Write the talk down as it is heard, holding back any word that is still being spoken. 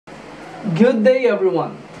Good day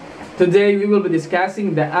everyone. Today we will be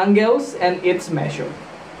discussing the angles and its measure.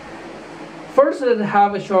 First, let's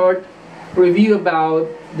have a short review about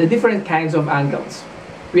the different kinds of angles.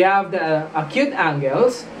 We have the acute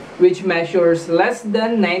angles, which measures less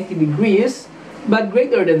than 90 degrees but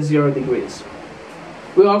greater than 0 degrees.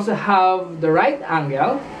 We also have the right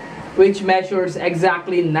angle, which measures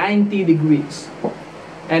exactly 90 degrees.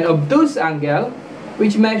 And obtuse angle,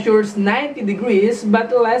 which measures 90 degrees but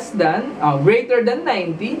less than, greater than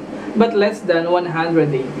 90 but less than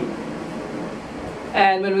 180.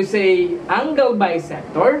 And when we say angle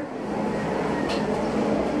bisector,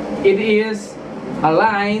 it is a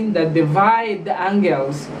line that divides the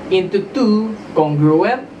angles into two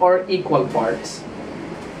congruent or equal parts.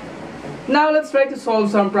 Now let's try to solve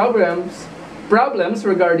some problems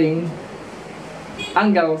regarding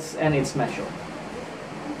angles and its measure.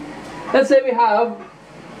 Let's say we have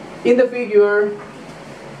in the figure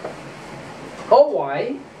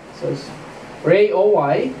OY, so it's ray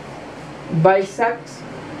OY bisects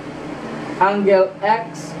angle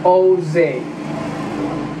XOZ.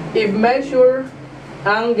 If measure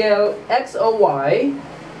angle XOY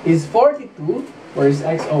is 42, where is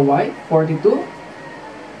XOY? 42.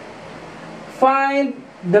 Find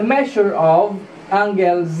the measure of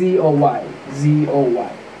angle ZOY.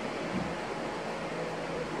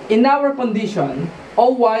 In our condition,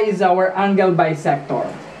 OY is our angle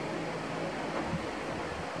bisector.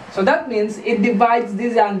 So that means it divides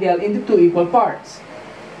this angle into two equal parts.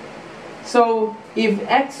 So if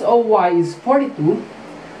XOY is 42,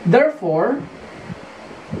 therefore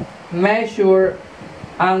measure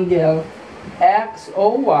angle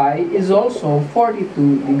XOY is also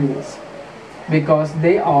 42 degrees because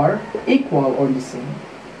they are equal or the same.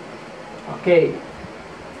 Okay.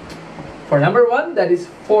 For number 1, that is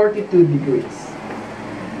 42 degrees.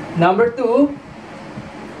 Number 2,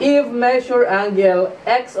 if measure angle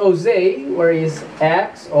XOZ, where is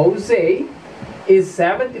XOZ, is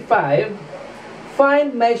 75,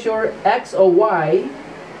 find measure XOY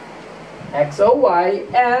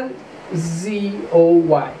and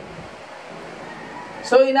ZOY.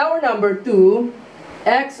 So in our number 2,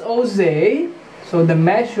 XOZ, so the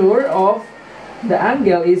measure of the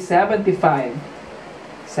angle is 75.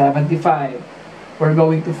 We're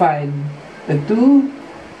going to find the two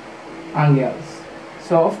angles.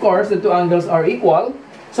 So of course the two angles are equal,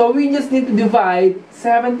 so we just need to divide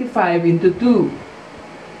 75 into 2.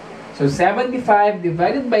 So 75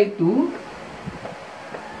 divided by 2,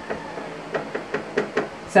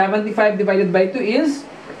 75 divided by 2 is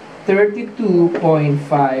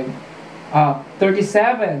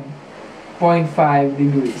 37.5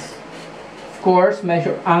 degrees. Of course,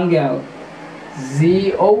 measure angle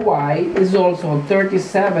ZOY is also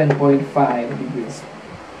 37.5 degrees.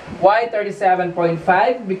 Why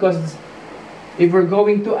 37.5? Because if we're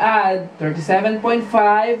going to add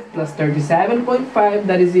 37.5 plus 37.5,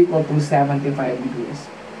 that is equal to 75 degrees.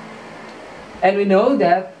 And we know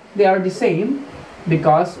that they are the same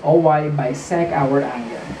because OY bisect our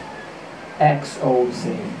angle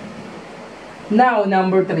XOZ. Now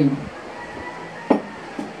number 3.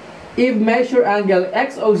 If measure angle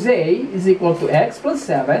XOZ is equal to X plus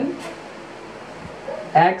 7,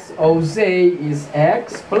 XOZ is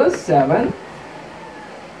X plus 7,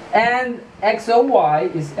 and XOY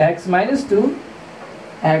is X minus 2,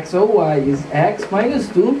 XOY is X minus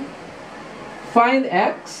 2, find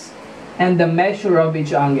X and the measure of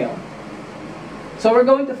each angle. So we're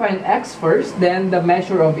going to find X first, then the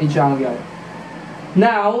measure of each angle.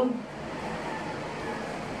 Now,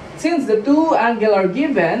 since the two angles are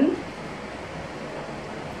given,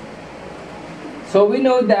 so we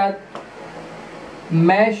know that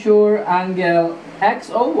measure angle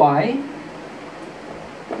XOY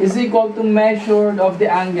is equal to measure of the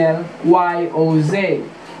angle YOZ.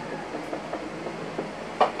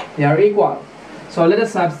 They are equal. So let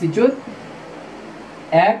us substitute.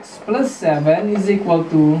 X plus 7 is equal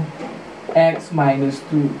to X minus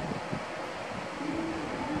 2.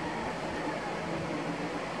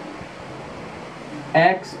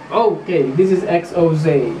 Okay, this is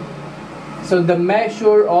XOZ. So the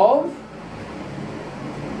measure of,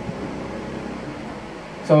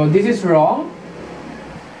 so this is wrong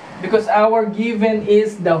because our given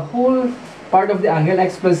is the whole part of the angle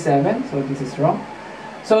X plus 7, so this is wrong.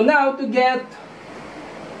 So now to get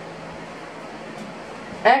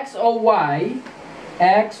XOY,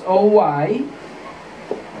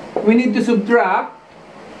 we need to subtract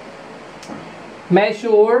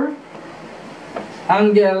measure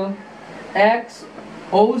angle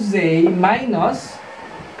XOZ minus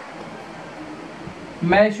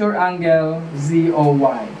measure angle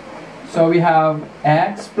ZOY. So we have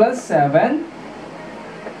x plus 7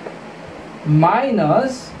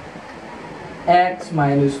 minus x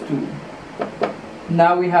minus 2.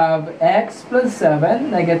 Now we have x plus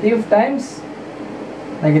 7, negative times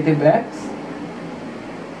negative x.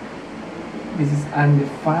 This is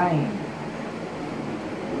undefined.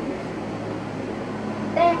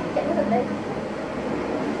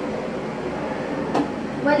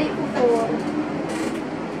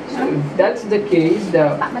 So if that's the case,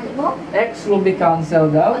 the x will be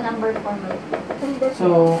cancelled out.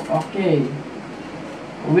 So, okay.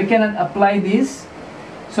 We cannot apply this.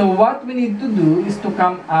 So what we need to do is to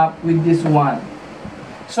come up with this one.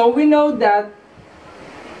 So we know that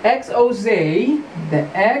XOZ, the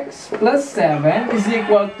x plus 7 is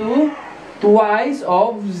equal to twice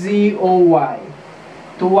of ZOY.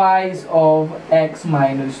 Twice of x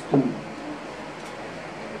minus 2.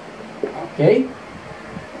 Okay?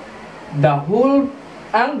 The whole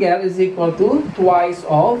angle is equal to twice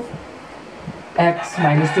of x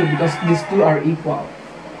minus 2 because these two are equal.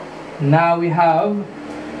 Now we have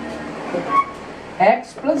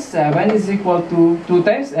x plus 7 is equal to 2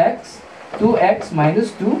 times x, 2x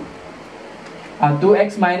minus 2.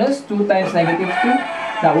 2x minus 2 times negative 2,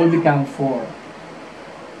 that will become 4.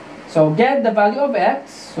 So get the value of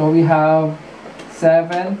x. So we have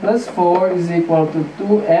 7 plus 4 is equal to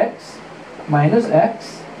 2x minus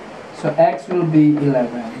x. So x will be 11.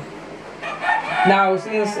 Now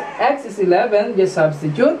since x is 11, just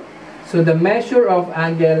substitute. So the measure of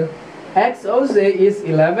angle XOZ is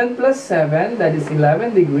 11 plus 7, that is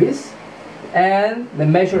 11 degrees. And the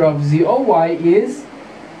measure of ZOY is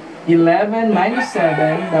 11 minus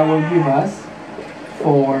 7, that will give us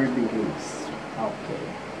 4 degrees. Okay.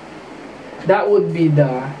 That would be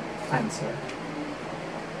the answer.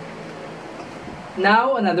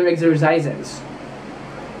 Now another exercises.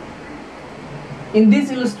 In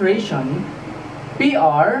this illustration,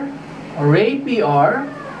 PR, or ray PR,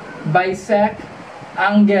 bisect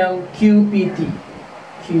angle QPT.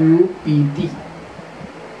 QPT.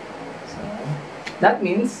 So, that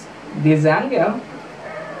means this angle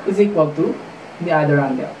is equal to the other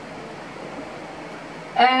angle.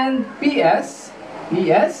 And PS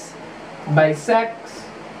bisects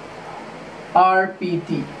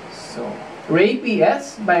RPT. So, ray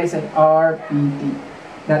PS bisects RPT.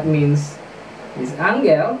 That means this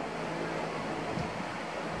angle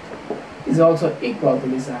is also equal to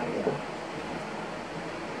this angle.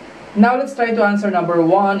 Now let's try to answer number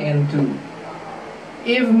 1 and 2.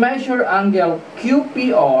 If measure angle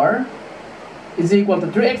QPR is equal to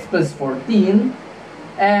 3x plus 14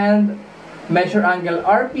 and measure angle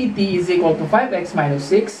RPT is equal to 5x minus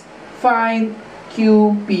 6, find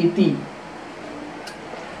QPT.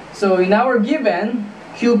 So in our given,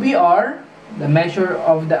 QPR, the measure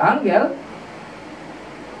of the angle,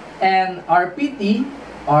 and RPT,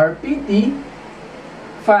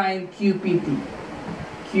 find QPT.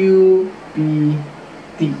 QPT.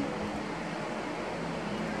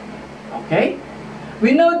 Okay?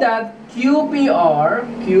 We know that QPR,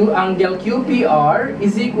 angle QPR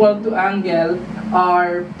is equal to angle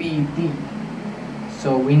RPT.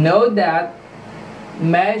 So we know that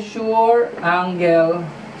measure angle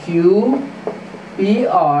QPR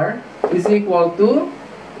is equal to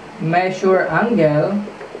measure angle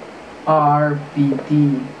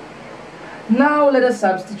RPT. Now let us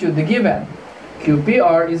substitute the given.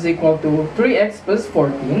 QPR is equal to 3x plus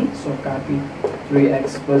 14. So copy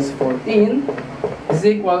 3x plus 14 is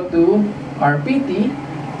equal to RPT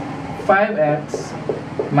 5x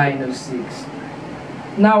minus 6.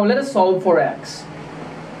 Now let us solve for x.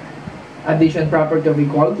 Addition property of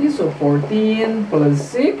equality. So 14 plus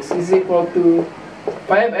 6 is equal to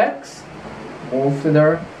 5x. Move to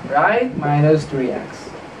the right, minus 3x.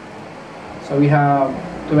 So we have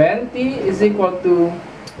 20 is equal to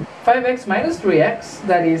 5x minus 3x,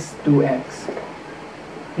 that is 2x.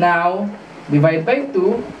 Now, divide by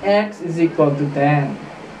 2, x is equal to 10.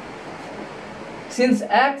 Since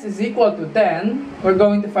x is equal to 10, we're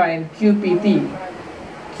going to find QPT.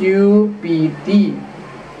 QPT.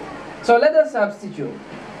 So let us substitute.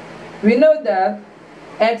 We know that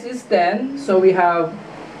x is 10, so we have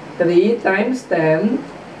 3 times 10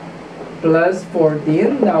 plus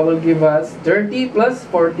 14. That will give us 30 plus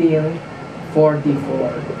 14,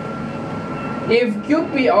 44. If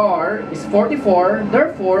QPR is 44,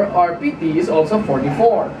 therefore RPT is also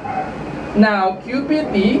 44. Now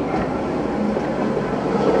QPT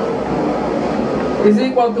is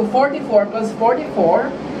equal to 44 plus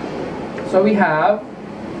 44. So we have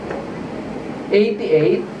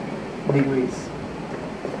 88 degrees.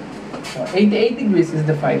 So 88 degrees is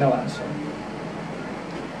the final answer.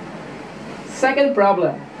 Second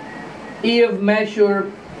problem. if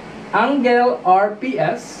measure angle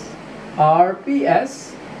RPS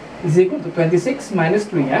is equal to 26 minus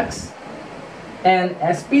 3x, and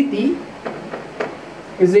SPT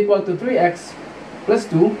is equal to 3x plus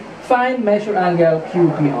 2, find measure angle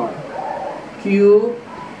QPR.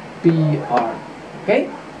 Okay?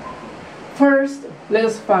 First,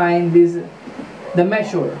 let's find the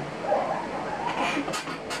measure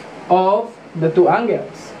of the two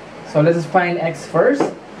angles. So let's find x first.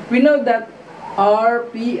 We know that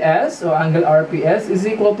RPS, or angle RPS, is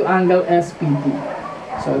equal to angle SPT.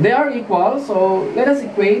 So they are equal, so let us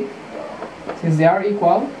equate. Since they are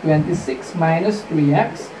equal, 26 minus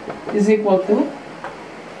 3x is equal to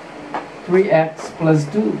 3x plus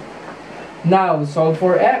 2. Now solve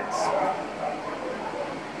for x.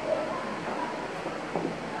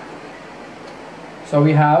 So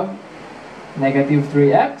we have negative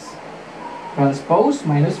 3x transpose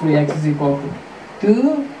minus 3x is equal to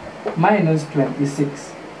 2 minus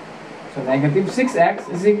 26. So negative 6x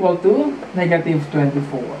is equal to negative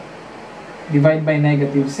 24. Divide by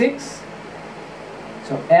negative 6.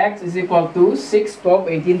 So x is equal to 6, 12,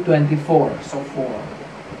 18, 24. So 4.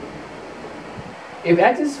 If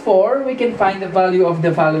x is 4, we can find the value of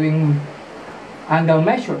the following angle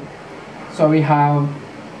measure. So we have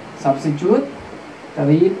substitute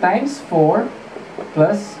 3 times 4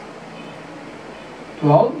 plus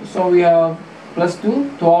 12. So we have plus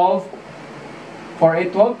 2, 12. For a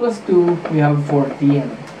 12 plus 2, we have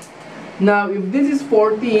 14. Now, if this is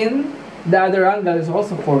 14, the other angle is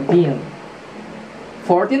also 14.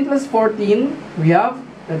 14 plus 14, we have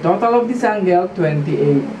the total of this angle,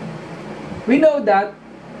 28. We know that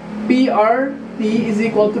PRT is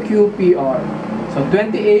equal to QPR. So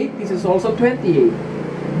 28, this is also 28.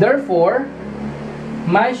 Therefore,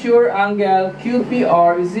 measure angle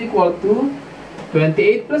QPR is equal to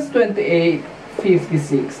 28 plus 28,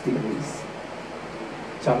 56 degrees.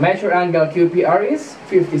 So measure angle QPR is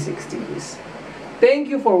 56 degrees. Thank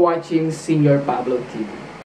you for watching Senior Pablo TV.